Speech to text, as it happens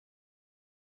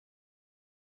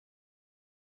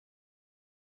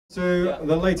To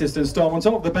the latest instalment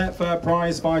of the Betfair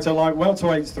Prizefighter Light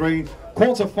Welterweights 3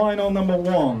 quarter-final number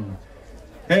 1.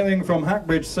 Hailing from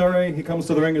Hackbridge, Surrey, he comes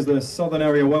to the ring as the Southern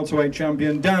Area Welterweight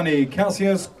Champion, Danny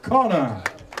Cassius Connor.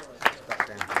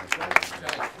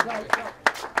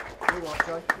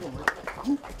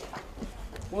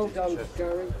 Well done,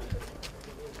 Gary.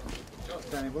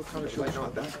 Danny, what colour is your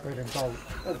night then? Red and gold.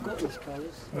 I've got these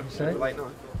colours. What do you say? Late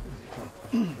night.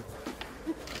 You're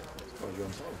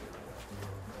on time.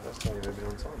 That's why you've been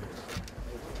on time.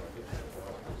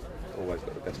 Always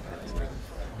got the best pants.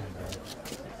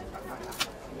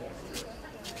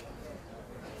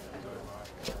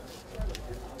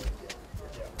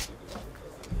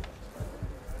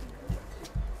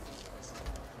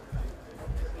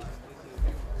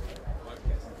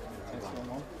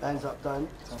 Hands up, Dan.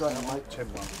 Straight up, mate.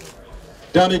 10-1.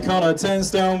 Danny Connor, 10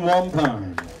 stone, 1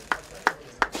 pound.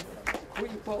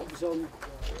 Put your bottoms on,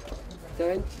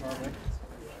 Dan.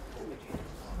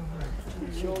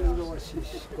 Surely Rice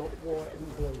has got white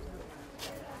and blue.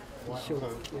 Sure,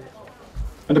 yeah.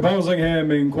 And opposing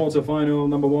him in quarter-final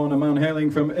number 1, a man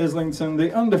hailing from Islington,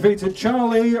 the undefeated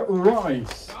Charlie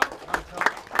Rice.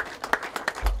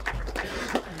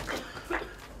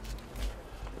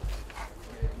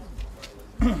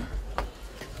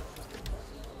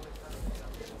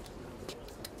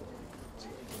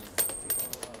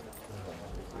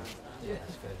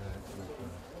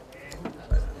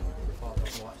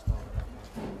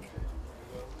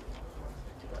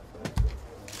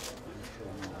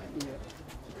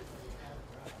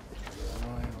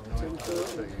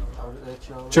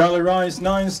 Charlie Rice,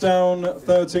 9 stone,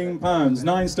 13 pounds.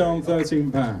 9 stone,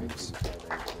 13 pounds.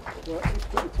 Right, just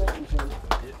put your bottoms on.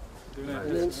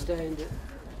 And then stand at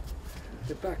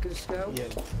the back of the scale. Yeah.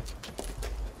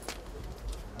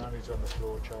 And he's on the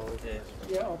floor, Charlie.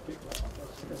 Yeah, I'll pick that up.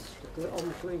 That's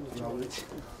on clean, Charlie.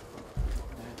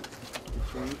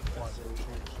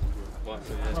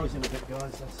 Close in a bit,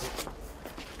 guys, that's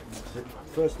it.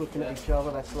 First looking at each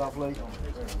other, that's lovely.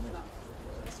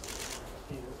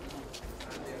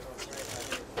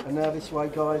 And now this way,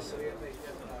 guys.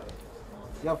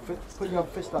 Put your other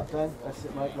fist up, Dan. That's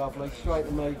it, mate, lovely. Straight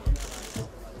to me.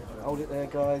 Hold it there,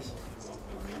 guys.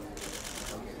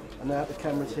 And now the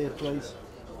camera's here, please.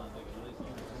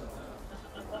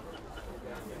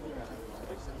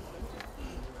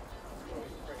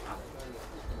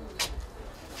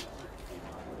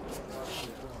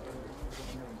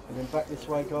 And then back this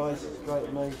way, guys, straight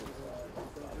at me.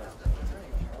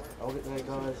 Hold it there,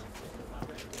 guys.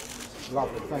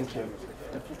 Lovely, thank you.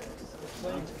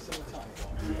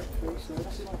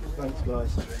 Thanks,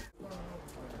 guys.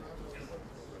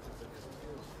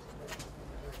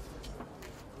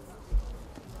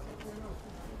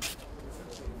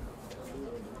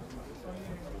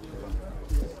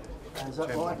 Hands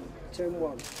up, Mike.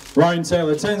 10-1. Ryan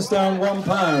Taylor, 10 stone, 1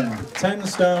 pound. 10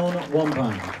 stone, 1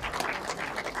 pound.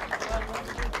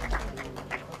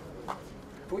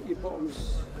 Put your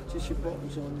bottoms, just your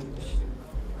bottoms on.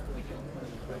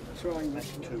 Try and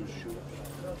make too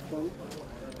short.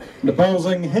 And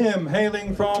opposing him,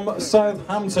 hailing from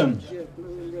Southampton, Yeah, blue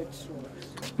and red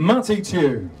stripes. Matty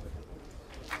Tew.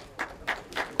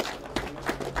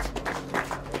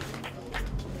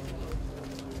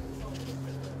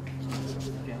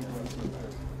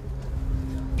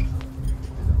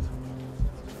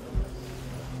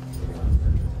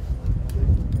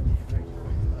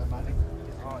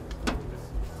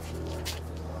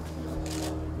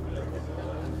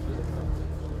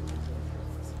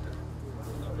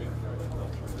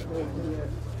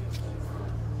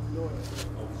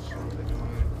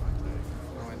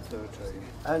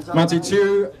 Matty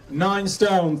Tew, 9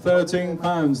 stone, 13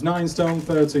 pounds. 9 stone,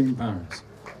 13 pounds.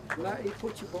 Matty,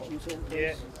 put your bottoms on.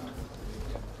 Yeah.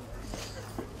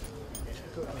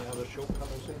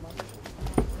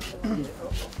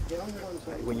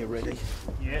 When you're ready.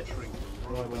 Yeah.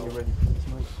 Right, when you're ready, please,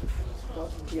 mate.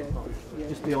 Yeah.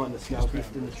 Just behind the scale,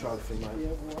 lifting the trophy, mate. Yeah,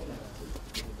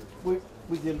 right.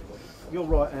 With your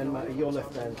right hand, Matty, your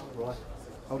left hand, right?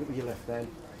 Hold it with your left hand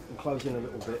and close in a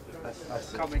little bit.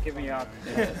 That's it. Come and give me a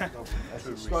That's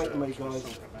it. Straight to me,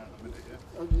 guys.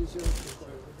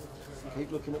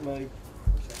 Keep looking at me.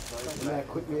 And now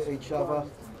quickly at each other.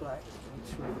 Black.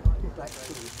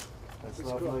 That's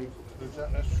lovely.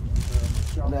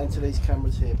 And now into these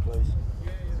cameras here, please.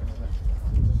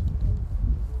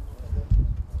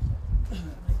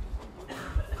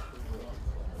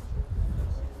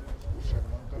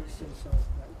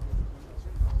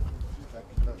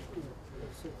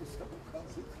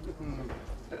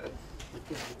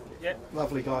 Yeah.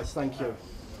 Lovely, guys. Thank you.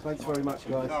 Thanks very much,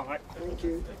 guys. All right. Thank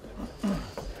you.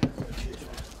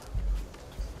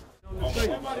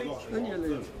 And you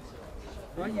live.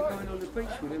 Right, you're going on the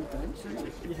beach with them pants, aren't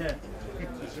you? Yeah.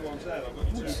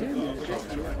 What's in there?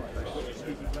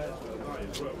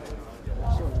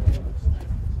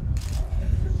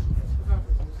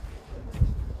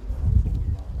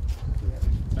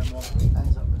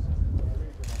 Hands up.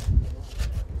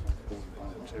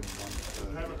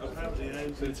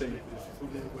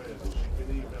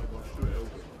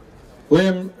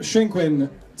 Liam Shinkwin,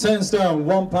 10 stone,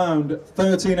 1 pound,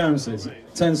 13 ounces.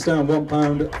 10 stone, 1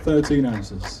 pound, 13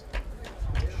 ounces.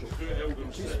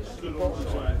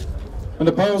 And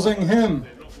opposing him,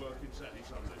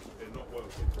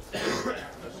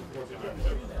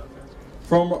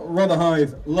 from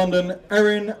Rotherhithe, London,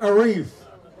 Erin Arif.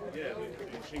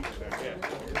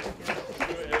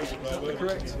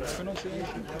 Correct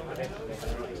pronunciation.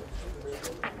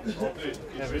 I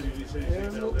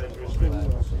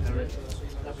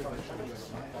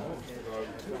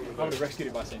would have rescued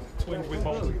it by saying twins with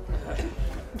Bolton.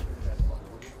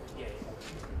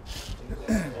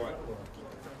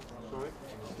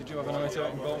 Did you have a night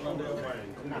out in Bolton, Andy?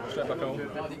 Straight back home?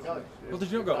 Well,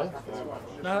 did you not go?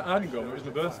 No, I didn't go. It was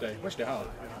my birthday. Wished I had.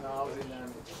 Oh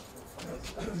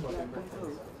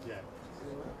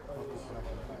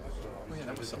yeah,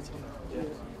 that was something.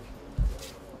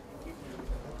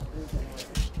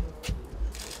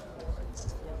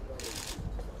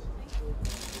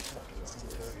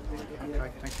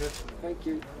 Okay, thank you. Thank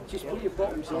you. Just put your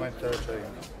bottoms on. 9:13.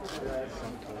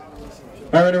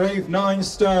 Erin Arif, 9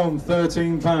 stone,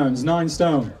 13 pounds. 9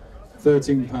 stone,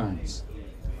 13 pounds.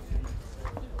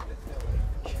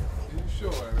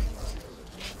 Sure.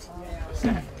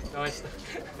 Nice.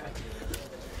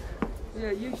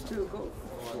 Yeah, used to have got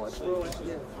quite bright,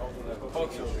 yeah.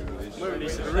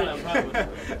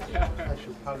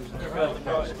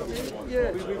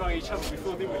 Yeah. We've known each other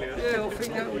before, didn't we? Yeah, I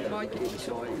think that would make it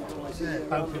exciting, guys.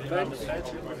 On the bench.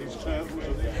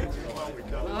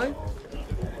 No?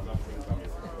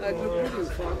 They'd look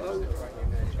brilliant photo.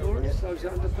 Lawrence, those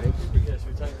underpants.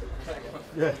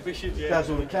 Yeah,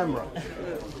 dazzle the camera.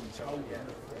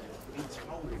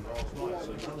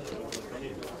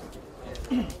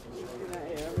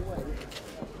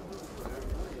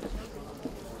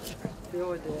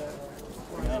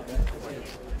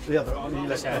 The other, you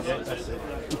let go. That's it.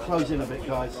 You close in a bit,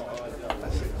 guys.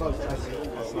 That's it. Close. That's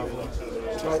it. That's lovely.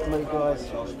 Straight to me, guys.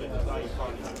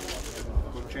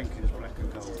 Jenkins black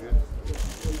and gold, yeah?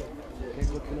 Keep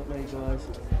looking at me, guys.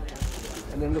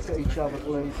 And then look at each other,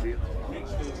 please.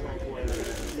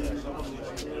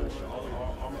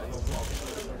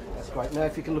 That's great. Now,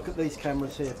 if you can look at these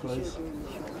cameras here, please.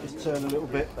 Just turn a little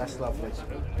bit. That's lovely.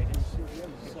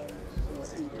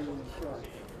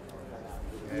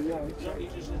 Yeah,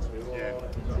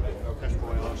 that's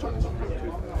why I asked them to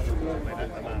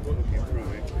the man looking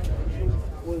through it.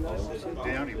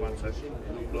 The only ones that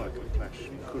look like a clash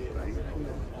could be.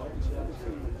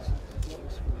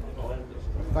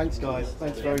 Thanks, guys.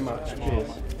 Thanks very much. Cheers.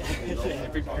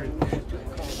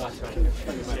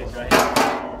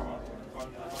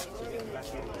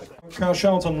 Carl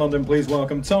Shelton, London, please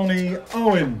welcome Tony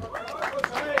Owen.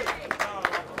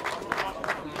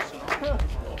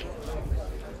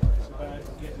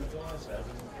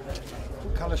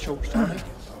 What colour shorts, Tony?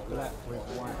 Black with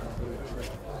white and blue.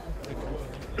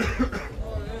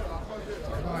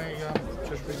 Can I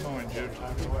just remind you,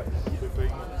 Tony, we'll be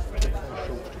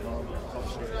shorts tomorrow.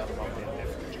 Obviously, that won't be in there.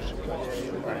 Just a case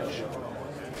of match.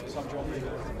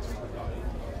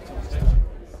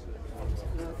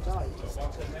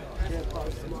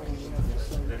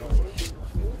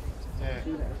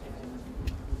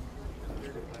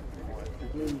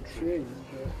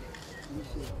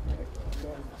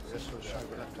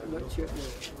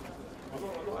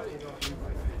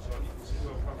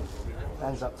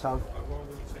 Hands up, tongue.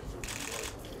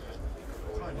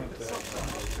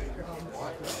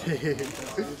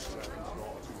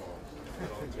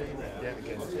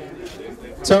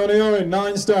 Tony Owen,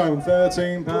 9 stone,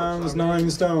 13 pounds.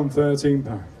 9 stone, 13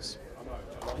 pounds.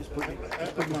 Just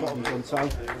put the bottoms on,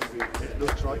 tongue. It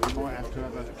looks like you might have to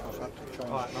have a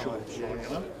try shorts, you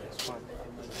know?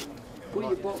 Put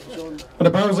your box on. And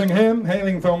opposing him,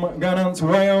 hailing from Gannant,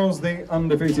 Wales, the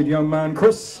undefeated young man,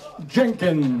 Chris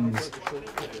Jenkins.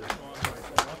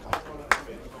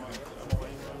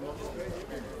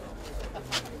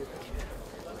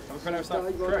 Have I pronounced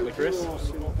that correctly, Chris?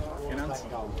 Gannant.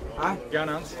 Ah?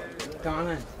 Gannant.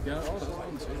 Gannant. Gannant. Oh, that's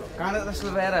fine. Gannant, that's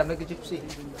Lavera, like a gypsy.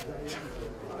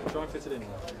 Try and fit it in.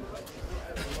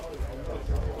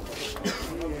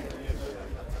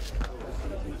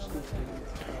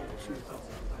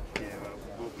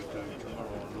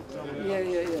 Yeah.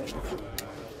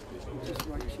 Just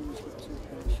make sure he's got 2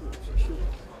 pairs of shorts.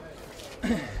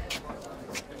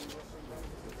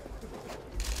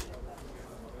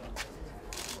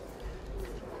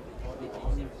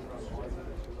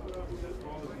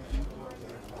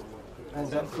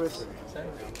 Hands up, Chris.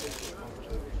 9:13.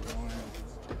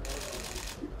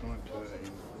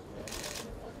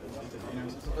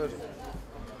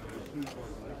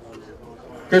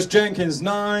 Chris Jenkins,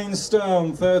 9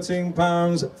 stone, 13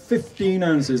 pounds, 15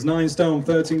 ounces. 9 stone,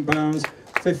 13 pounds,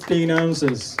 15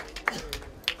 ounces.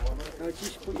 Now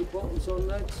just put your bottoms on,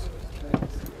 lads.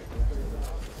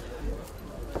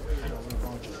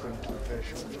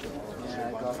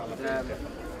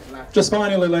 Just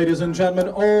finally, ladies and gentlemen,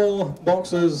 all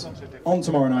boxers on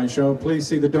tomorrow night's show, please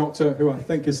see the doctor, who I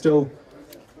think is still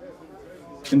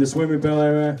in the swimming pool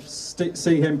area.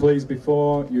 See him, please,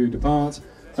 before you depart.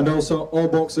 And also, all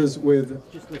boxers with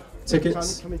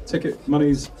tickets, ticket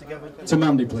monies to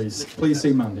Mandy, please. Please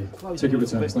see Mandy. Ticket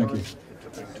returns, thank you.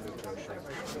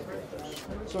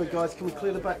 Sorry guys, can we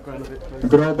clear the background a bit, please?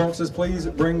 Good old boxers, please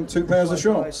bring 2 pairs of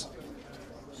shorts.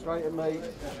 Straight at me.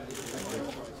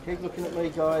 Keep looking at me,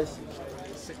 guys.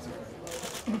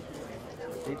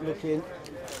 Keep looking.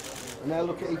 And now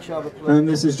look at each other, please. And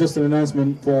this is just an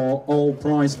announcement for all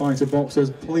Prizefighter boxers.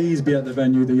 Please be at the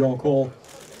venue, the York Hall,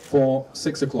 for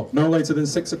 6 o'clock. No later than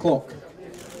 6 o'clock.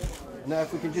 Now,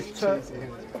 if we can just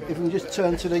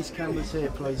turn to these cameras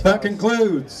here, please. That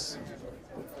concludes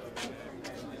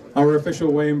our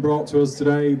official weigh-in brought to us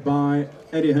today by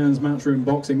Eddie Hearn's Matchroom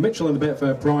Boxing. Mitchell and the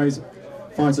Betfair Prize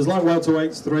Fighters like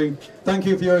Welterweights 3. Thank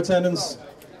you for your attendance.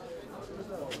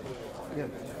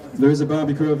 There is a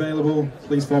barbecue available.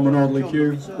 Please form an orderly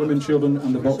queue. Women, children,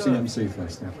 and the boxing MC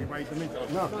first. Thank you.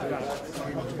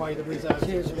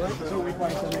 Cheers,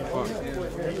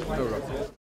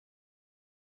 mate.